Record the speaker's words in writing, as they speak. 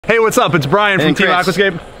Hey, what's up? It's Brian from Team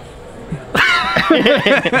Aquascape.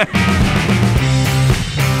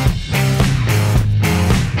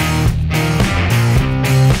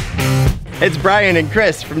 It's Brian and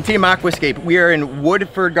Chris from Team Aquascape. We are in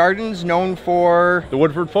Woodford Gardens, known for the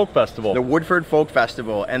Woodford Folk Festival. The Woodford Folk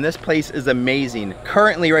Festival, and this place is amazing.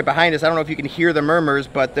 Currently, right behind us, I don't know if you can hear the murmurs,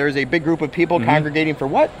 but there's a big group of people congregating for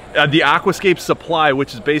what? The Aquascape Supply,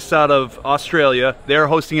 which is based out of Australia. They're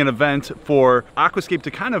hosting an event for Aquascape to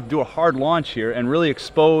kind of do a hard launch here and really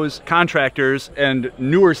expose contractors and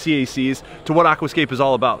newer CACs to what Aquascape is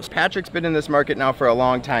all about. Patrick's been in this market now for a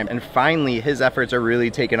long time, and finally his efforts are really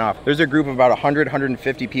taking off. There's a group of about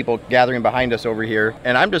 150 people gathering behind us over here,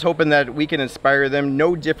 and I'm just hoping that we can inspire them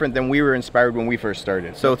no different than we were inspired when we first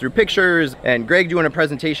started. So through pictures and Greg doing a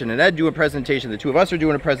presentation and Ed doing a presentation, the two of us are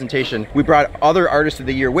doing a presentation, we brought other artists of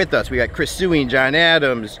the year with us. We got Chris Suing, John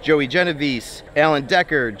Adams, Joey Genovese, Alan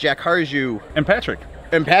Decker, Jack Harju, and Patrick.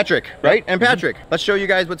 And Patrick, right? And Patrick. Let's show you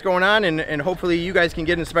guys what's going on, and hopefully you guys can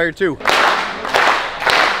get inspired too.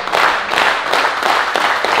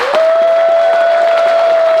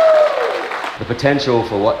 The potential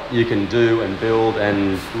for what you can do and build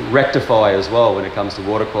and rectify as well when it comes to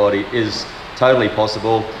water quality is totally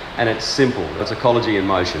possible, and it's simple. It's ecology in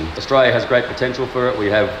motion. Australia has great potential for it. We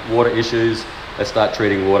have water issues. Let's start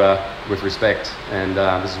treating water with respect, and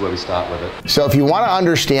this is where we start with it. So if you want to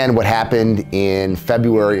understand what happened in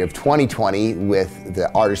February of 2020 with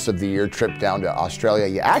the Artists of the Year trip down to Australia,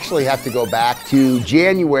 you actually have to go back to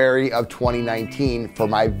January of 2019 for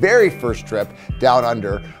my very first trip down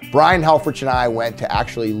under. Brian Helfrich and I went to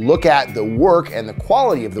actually look at the work and the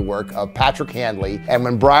quality of the work of Patrick Handley. And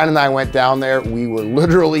when Brian and I went down there, we were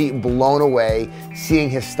literally blown away seeing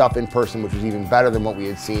his stuff in person, which was even better than what we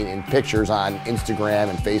had seen in pictures on Instagram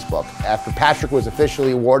and Facebook. After Patrick was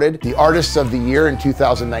officially awarded the Artists of the Year in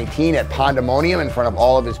 2019 at Pandemonium in front of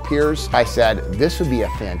all of his peers, I said, this would be a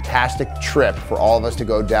fantastic trip for all of us to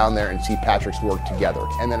go down there and see Patrick's work together.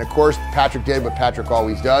 And then of course, Patrick did what Patrick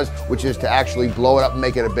always does, which is to actually blow it up and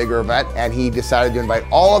make it a bigger event. And he decided to invite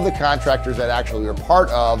all of the contractors that actually were part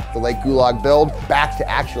of the Lake Gulag build back to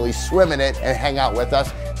actually swim in it and hang out with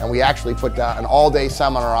us. And we actually put down an all-day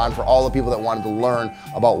seminar on for all the people that wanted to learn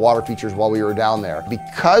about water features while we were down there.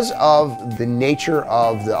 Because of the nature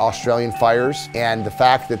of the Australian fires and the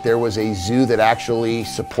fact that there was a zoo that actually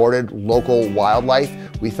supported local wildlife,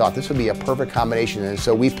 we thought this would be a perfect combination. And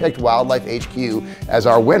so we picked Wildlife HQ as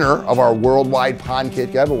our winner of our worldwide pond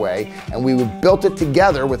kit giveaway. And we built it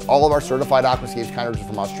together with all of our certified aquascapes contractors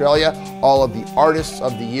from Australia, all of the Artists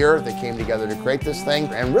of the Year that came together to create this thing,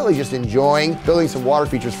 and really just enjoying building some water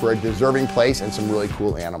features for a deserving place and some really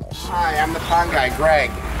cool animals. Hi, I'm the pond guy, Greg.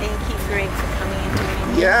 Thank you, Greg, for coming in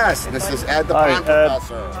doing it. Yes, this is Ed, the pond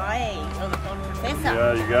professor. Hi, you're the pond professor.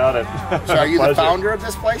 Yeah, you got it. So are you the founder of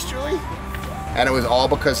this place, Julie? And it was all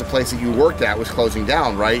because the place that you worked at was closing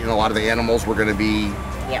down, right? And a lot of the animals were going to be...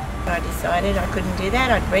 Yep. I decided I couldn't do that.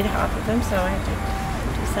 I'd bred half of them, so I had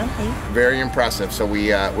to do something. Very impressive. So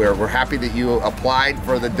we're happy that you applied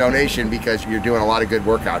for the donation because you're doing a lot of good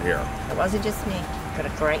work out here. It wasn't just me. Got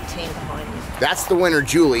a great team behind me. That's the winner,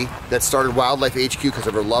 Julie, that started Wildlife HQ because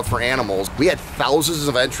of her love for animals. We had thousands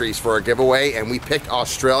of entries for a giveaway, and we picked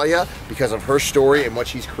Australia because of her story and what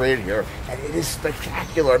she's created here. And it is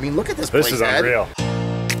spectacular. I mean, look at this place, This is unreal.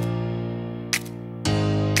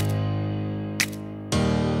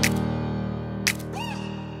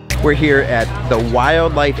 We're here at the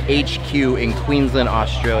Wildlife HQ in Queensland,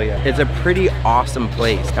 Australia. It's a pretty awesome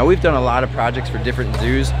place. Now, we've done a lot of projects for different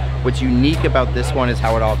zoos. What's unique about this one is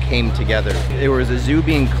how it all came together. There was a zoo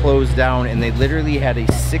being closed down, and they literally had a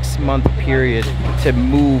 6-month period to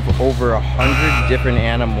move over 100 different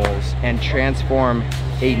animals and transform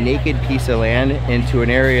a naked piece of land into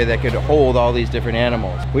an area that could hold all these different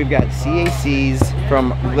animals. We've got CACs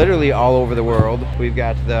from literally all over the world. We've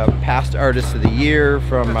got the past Artists of the Year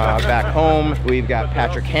from back home. We've got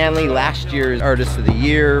Patrick Handley, last year's Artist of the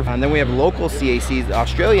Year. And then we have local CACs,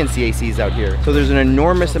 Australian CACs out here. So there's an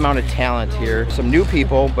enormous amount of talent here. Some new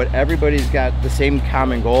people, but everybody's got the same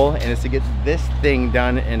common goal, and it's to get this thing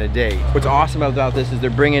done in a day. What's awesome about this is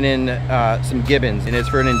they're bringing in some Gibbons, and it's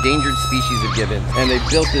for an endangered species of Gibbons. And they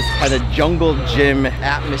built this kind of jungle gym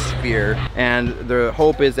atmosphere, and the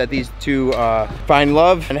hope is that these two find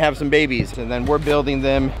love and have some babies, and then we're building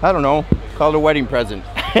them, I don't know, call it a wedding present.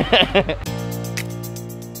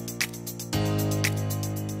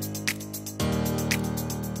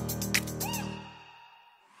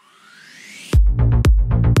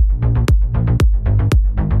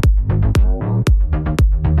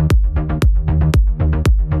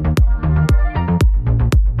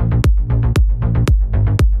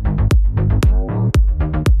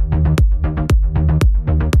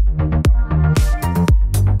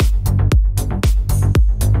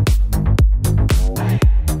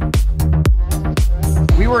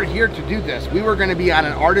 do this. We were gonna be on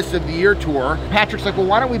an Artist of the Year tour. Patrick's like, well,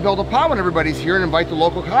 why don't we build a pond when everybody's here and invite the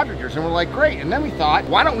local contractors? And we're like, great. And then we thought,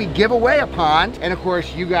 why don't we give away a pond? And of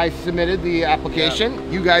course, you guys submitted the application.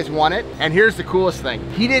 Yeah. You guys won it. And here's the coolest thing.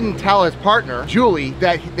 He didn't tell his partner, Julie,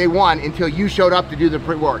 that they won until you showed up to do the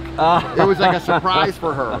pre-work. It was like a surprise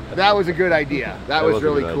for her. That was a good idea. That was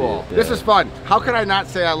really cool. Yeah. This is fun. How can I not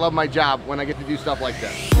say I love my job when I get to do stuff like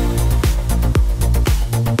this?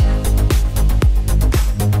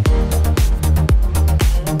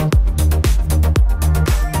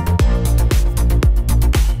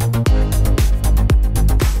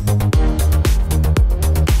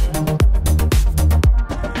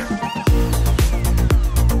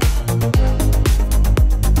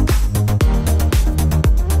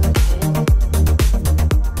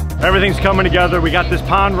 Everything's coming together. We got this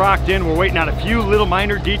pond rocked in. We're waiting on a few little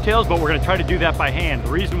minor details, but we're gonna try to do that by hand.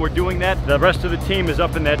 The reason we're doing that, the rest of the team is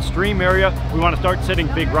up in that stream area. We wanna start setting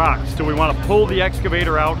big rocks. So we wanna pull the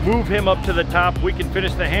excavator out, move him up to the top. We can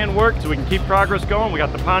finish the handwork so we can keep progress going. We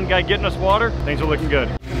got the pond guy getting us water. Things are looking good.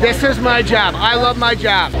 This is my job. I love my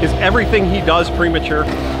job. Is everything he does premature?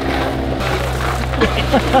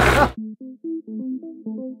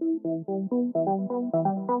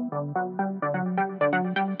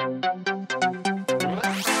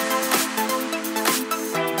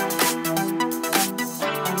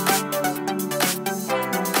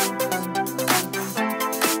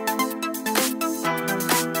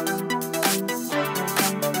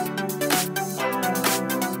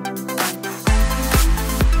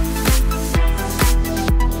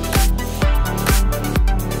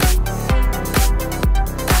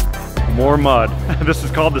 More mud. This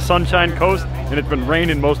is called the Sunshine Coast, and it's been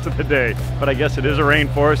raining most of the day. But I guess it is a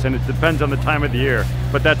rainforest, and it depends on the time of the year.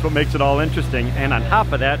 But that's what makes it all interesting. And on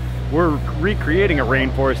top of that, we're recreating a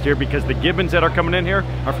rainforest here because the gibbons that are coming in here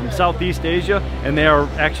are from Southeast Asia, and they are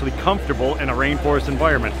actually comfortable in a rainforest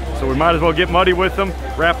environment. So we might as well get muddy with them,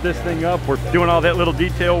 wrap this thing up. We're doing all that little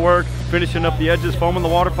detail work, finishing up the edges, foaming the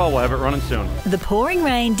waterfall. We'll have it running soon. The pouring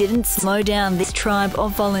rain didn't slow down this tribe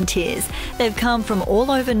of volunteers. They've come from all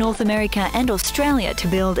over North America and Australia to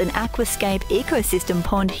build an aquascape ecosystem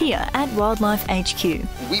pond here at Wildlife HQ.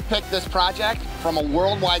 We picked this project from a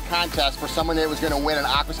worldwide contest for someone that was going to win an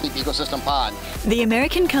aquascape ecosystem pond. The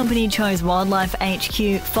American company chose Wildlife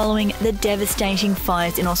HQ following the devastating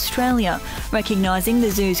fires in Australia, recognising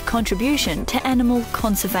the zoo's contribution to animal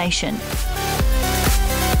conservation.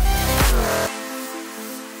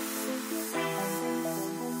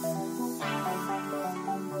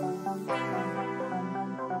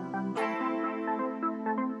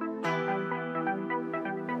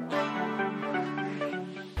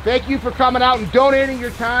 Thank you for coming out and donating your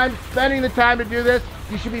time, spending the time to do this.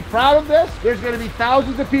 You should be proud of this. There's going to be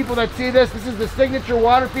thousands of people that see this. This is the signature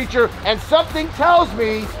water feature, and something tells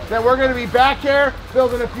me that we're going to be back here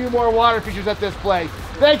building a few more water features at this place.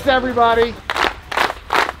 Thanks, everybody. Woo!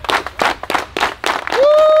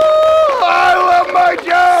 I love my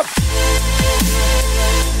job!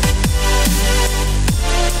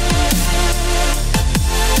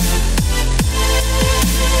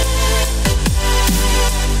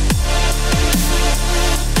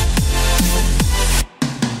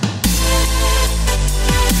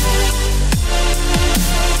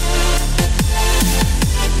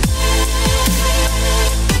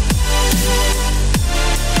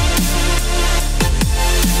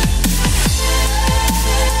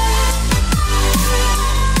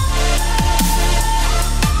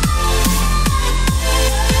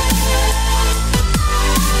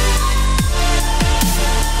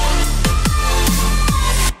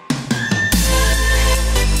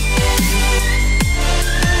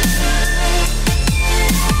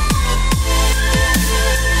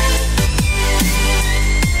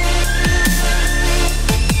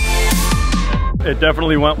 It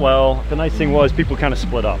definitely went well. The nice thing was people kind of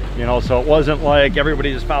split up, you know, so it wasn't like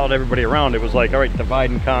everybody just followed everybody around. It was like, all right, divide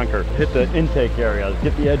and conquer. Hit the intake areas,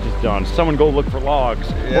 get the edges done. Someone go look for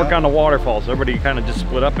logs, work on the waterfalls. Everybody kind of just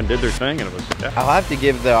split up and did their thing, and it was, I'll have to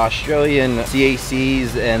give the Australian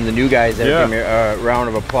CACs and the new guys that came here a round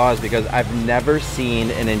of applause, because I've never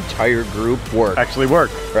seen an entire group work. Actually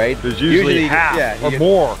work. Right? There's usually half or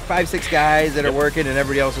more. 5-6 guys that are working and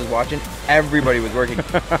everybody else is watching. Everybody was working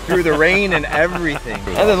through the rain and everything.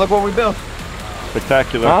 And then look what we built.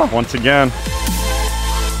 Spectacular, once again.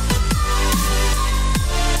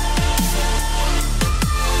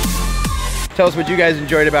 Tell us what you guys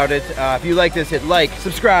enjoyed about it. If you like this, hit like,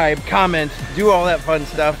 subscribe, comment, do all that fun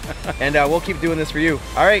stuff. And we'll keep doing this for you.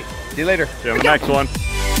 All right, see you later. See you on the next one.